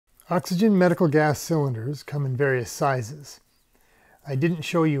Oxygen medical gas cylinders come in various sizes. I didn't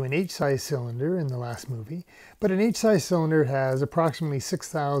show you an H-size cylinder in the last movie, but an H-size cylinder has approximately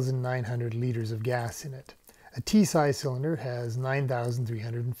 6,900 liters of gas in it. A T-size cylinder has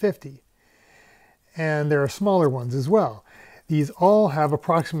 9,350. And there are smaller ones as well. These all have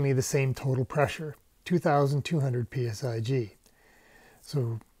approximately the same total pressure, 2,200 psig.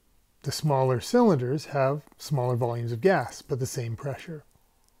 So the smaller cylinders have smaller volumes of gas, but the same pressure.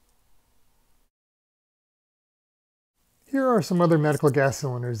 Here are some other medical gas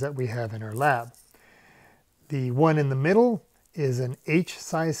cylinders that we have in our lab. The one in the middle is an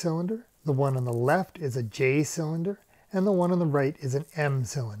H-size cylinder, the one on the left is a J cylinder, and the one on the right is an M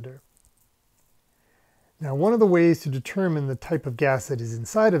cylinder. Now, one of the ways to determine the type of gas that is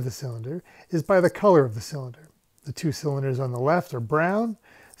inside of the cylinder is by the color of the cylinder. The two cylinders on the left are brown,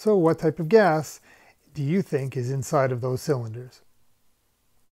 so what type of gas do you think is inside of those cylinders?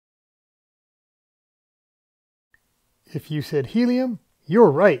 If you said helium,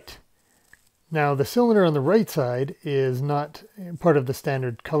 you're right. Now, the cylinder on the right side is not part of the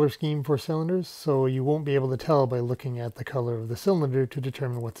standard color scheme for cylinders, so you won't be able to tell by looking at the color of the cylinder to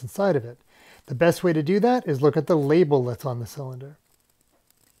determine what's inside of it. The best way to do that is look at the label that's on the cylinder.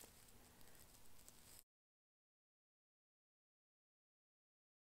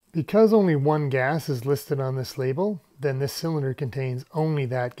 Because only one gas is listed on this label, then this cylinder contains only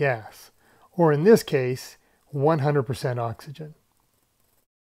that gas, or in this case, 100% oxygen.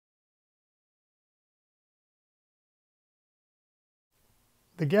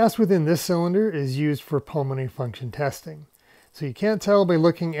 The gas within this cylinder is used for pulmonary function testing. So you can't tell by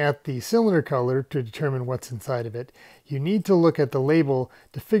looking at the cylinder color to determine what's inside of it. You need to look at the label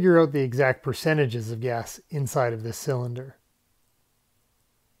to figure out the exact percentages of gas inside of this cylinder.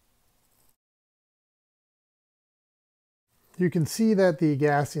 You can see that the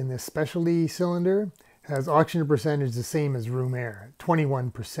gas in this specialty cylinder has oxygen percentage the same as room air,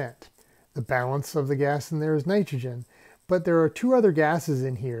 21%. The balance of the gas in there is nitrogen, but there are two other gases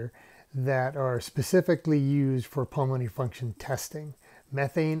in here that are specifically used for pulmonary function testing,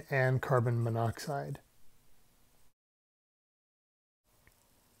 methane and carbon monoxide.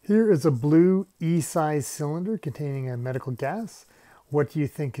 Here is a blue E-size cylinder containing a medical gas. What do you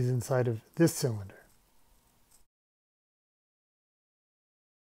think is inside of this cylinder?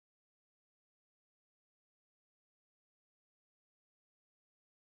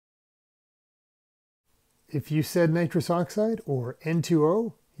 If you said nitrous oxide or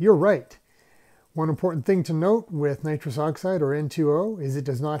N2O, you're right. One important thing to note with nitrous oxide or N2O is it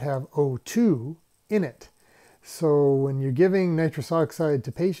does not have O2 in it. So when you're giving nitrous oxide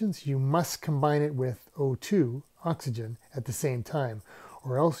to patients, you must combine it with O2, oxygen, at the same time,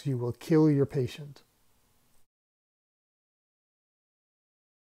 or else you will kill your patient.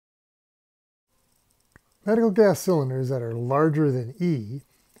 Medical gas cylinders that are larger than E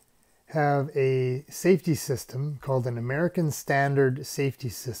have a safety system called an American Standard Safety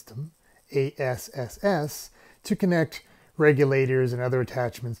System, ASSS, to connect regulators and other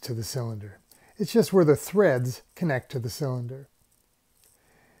attachments to the cylinder. It's just where the threads connect to the cylinder.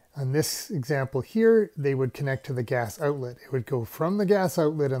 On this example here, they would connect to the gas outlet. It would go from the gas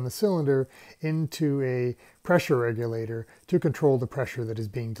outlet on the cylinder into a pressure regulator to control the pressure that is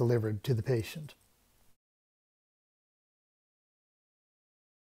being delivered to the patient.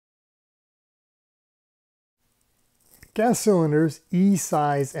 Gas cylinders,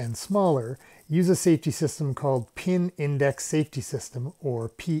 E-size and smaller, use a safety system called Pin Index Safety System, or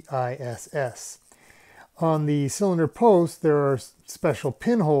PISS. On the cylinder post, there are special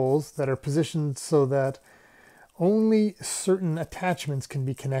pinholes that are positioned so that only certain attachments can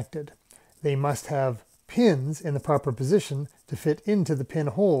be connected. They must have pins in the proper position to fit into the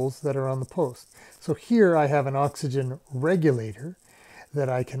pinholes that are on the post. So here I have an oxygen regulator that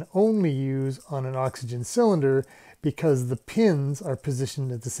I can only use on an oxygen cylinder because the pins are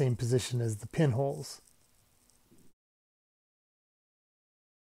positioned at the same position as the pinholes.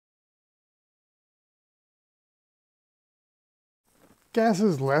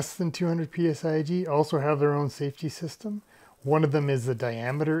 Gases less than 200 psig also have their own safety system. One of them is the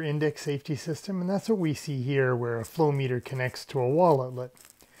diameter index safety system, and that's what we see here where a flow meter connects to a wall outlet.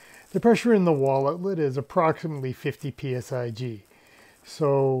 The pressure in the wall outlet is approximately 50 psig.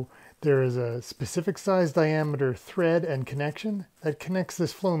 So there is a specific size diameter thread and connection that connects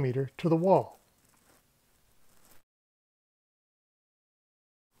this flow meter to the wall.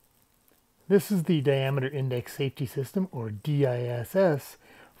 This is the diameter index safety system, or DISS,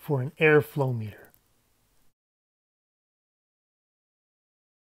 for an air flow meter.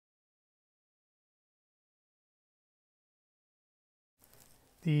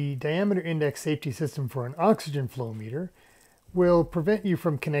 The diameter index safety system for an oxygen flow meter will prevent you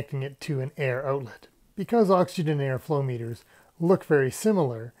from connecting it to an air outlet. Because oxygen and air flow meters look very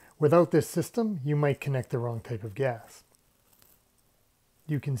similar, without this system, you might connect the wrong type of gas.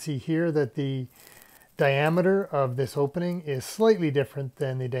 You can see here that the diameter of this opening is slightly different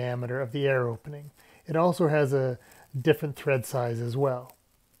than the diameter of the air opening. It also has a different thread size as well.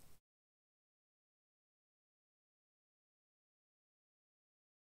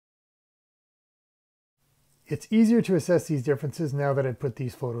 It's easier to assess these differences now that I've put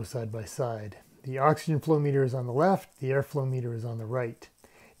these photos side by side. The oxygen flow meter is on the left, the air flow meter is on the right.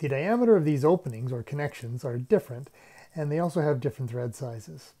 The diameter of these openings or connections are different, and they also have different thread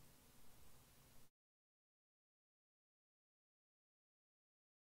sizes.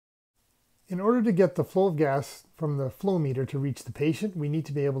 In order to get the flow of gas from the flow meter to reach the patient, we need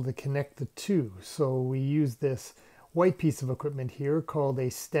to be able to connect the two. So we use this white piece of equipment here called a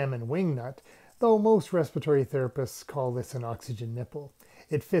stem and wing nut, though most respiratory therapists call this an oxygen nipple.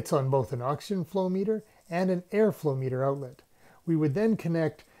 It fits on both an oxygen flow meter and an air flow meter outlet. We would then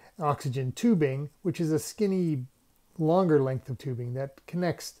connect oxygen tubing, which is a skinny, longer length of tubing that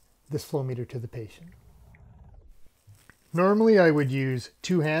connects this flow meter to the patient. Normally I would use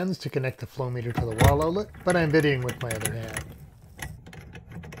two hands to connect the flow meter to the wall outlet, but I'm videoing with my other hand.